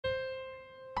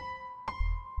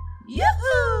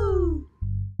Yoo-hoo!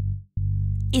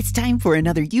 It's time for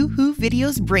another Yoo-Hoo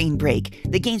Videos Brain Break,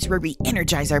 the games where we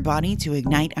energize our body to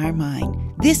ignite our mind.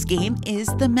 This game is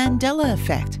the Mandela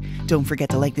Effect. Don't forget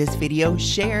to like this video,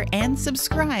 share, and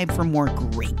subscribe for more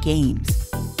great games.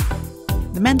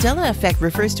 The Mandela Effect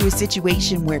refers to a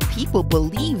situation where people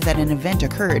believe that an event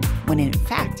occurred when it in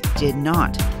fact did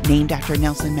not. Named after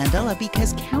Nelson Mandela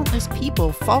because countless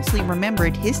people falsely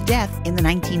remembered his death in the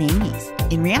 1980s.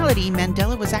 In reality,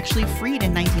 Mandela was actually freed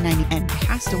in 1990 and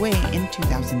passed away in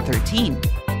 2013.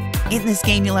 In this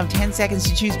game, you'll have 10 seconds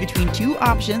to choose between two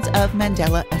options of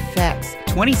Mandela effects.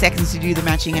 20 seconds to do the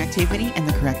matching activity, and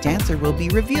the correct answer will be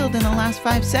revealed in the last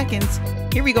 5 seconds.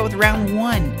 Here we go with round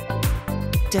 1.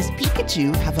 Does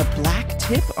Pikachu have a black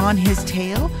tip on his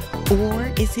tail, or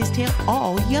is his tail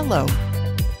all yellow?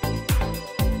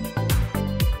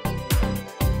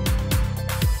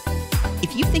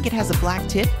 If you think it has a black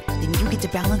tip, then you get to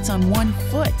balance on one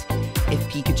foot. If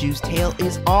Pikachu's tail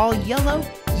is all yellow,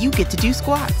 you get to do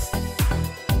squats.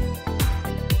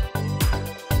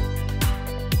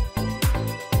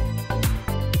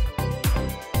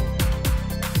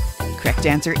 Correct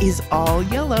answer is all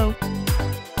yellow.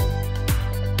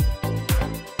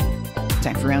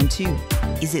 Time for round 2.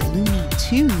 Is it Looney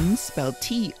Tunes, spelled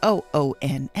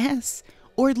T-O-O-N-S,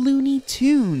 or Looney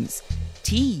Tunes,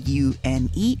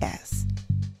 T-U-N-E-S?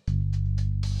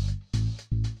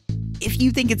 If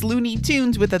you think it's Looney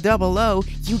Tunes with a double O,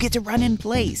 you get to run in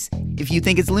place. If you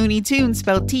think it's Looney Tunes,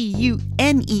 spelled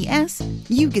T-U-N-E-S,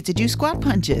 you get to do squat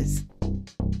punches.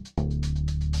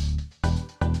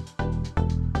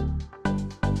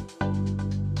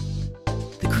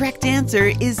 The correct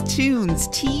answer is Tunes,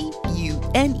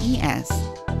 T-U-N-E-S.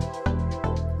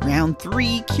 Round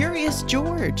 3, Curious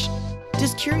George.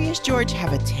 Does Curious George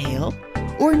have a tail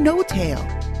or no tail?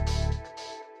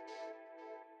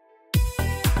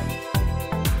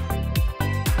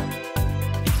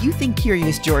 If you think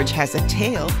Curious George has a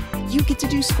tail, you get to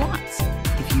do squats.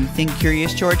 If you think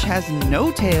Curious George has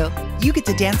no tail, you get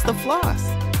to dance the floss.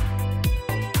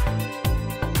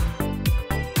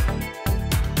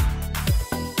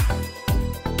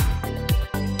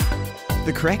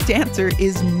 The correct answer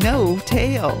is no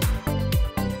tail.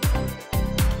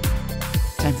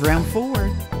 Time for round 4.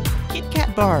 Kit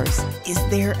Kat bars. Is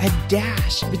there a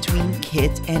dash between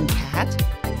Kit and Kat?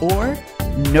 Or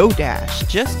no dash,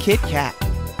 just Kit Kat?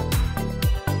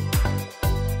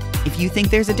 If you think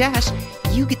there's a dash,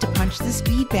 you get to punch the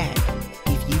speed bag.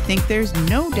 If you think there's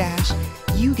no dash,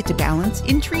 you get to balance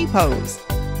in tree pose.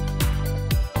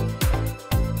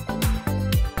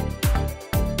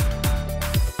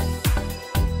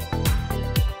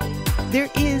 There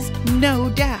is no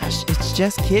dash, it's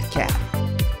just Kit Kat.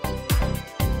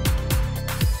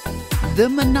 The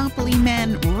Monopoly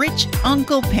man, Rich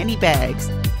Uncle Pennybags.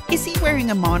 Is he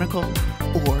wearing a monocle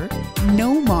or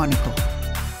no monocle?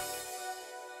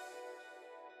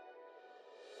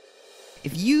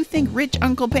 If you think Rich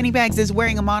Uncle Pennybags is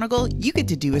wearing a monocle, you get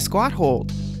to do a squat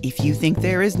hold. If you think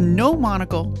there is no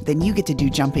monocle, then you get to do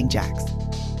jumping jacks.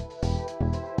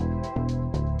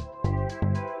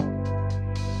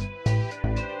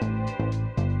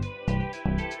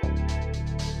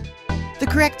 The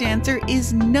correct answer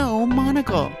is no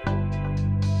monocle.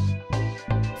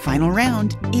 Final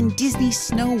round, in Disney's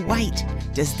Snow White,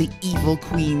 does the evil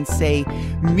queen say,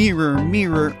 "Mirror,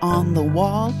 mirror on the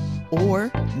wall,"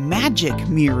 or "Magic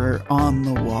mirror on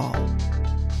the wall"?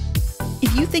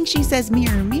 If you think she says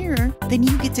 "mirror, mirror," then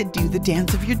you get to do the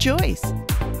dance of your choice.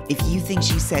 If you think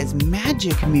she says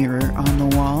 "magic mirror on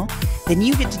the wall," then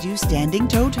you get to do standing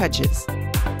toe touches.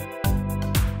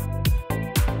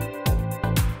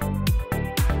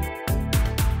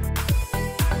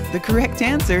 The correct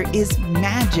answer is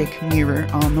magic mirror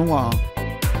on the wall.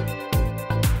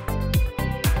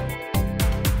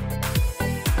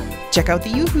 Check out the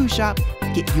Yoo-Hoo shop.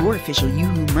 Get your official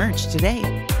Yoo-Hoo merch today.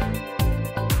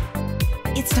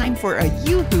 It's time for a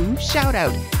Yoo-Hoo shout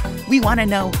out. We want to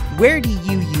know, where do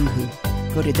you Yoo-Hoo?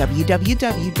 Go to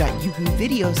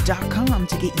www.yoohoovideos.com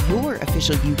to get your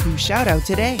official Yoo-Hoo shout out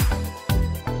today.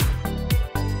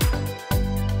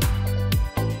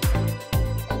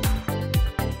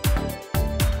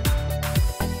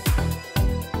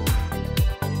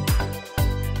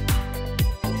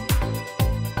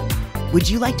 Would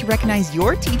you like to recognize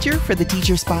your teacher for the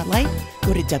Teacher Spotlight?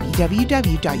 Go to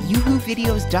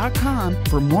www.yoohoovideos.com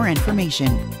for more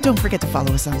information. Don't forget to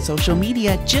follow us on social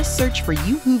media. Just search for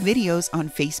Yoo-Hoo Videos on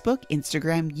Facebook,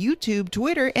 Instagram, YouTube,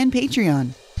 Twitter, and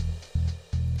Patreon.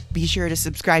 Be sure to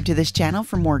subscribe to this channel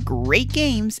for more great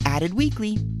games added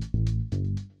weekly.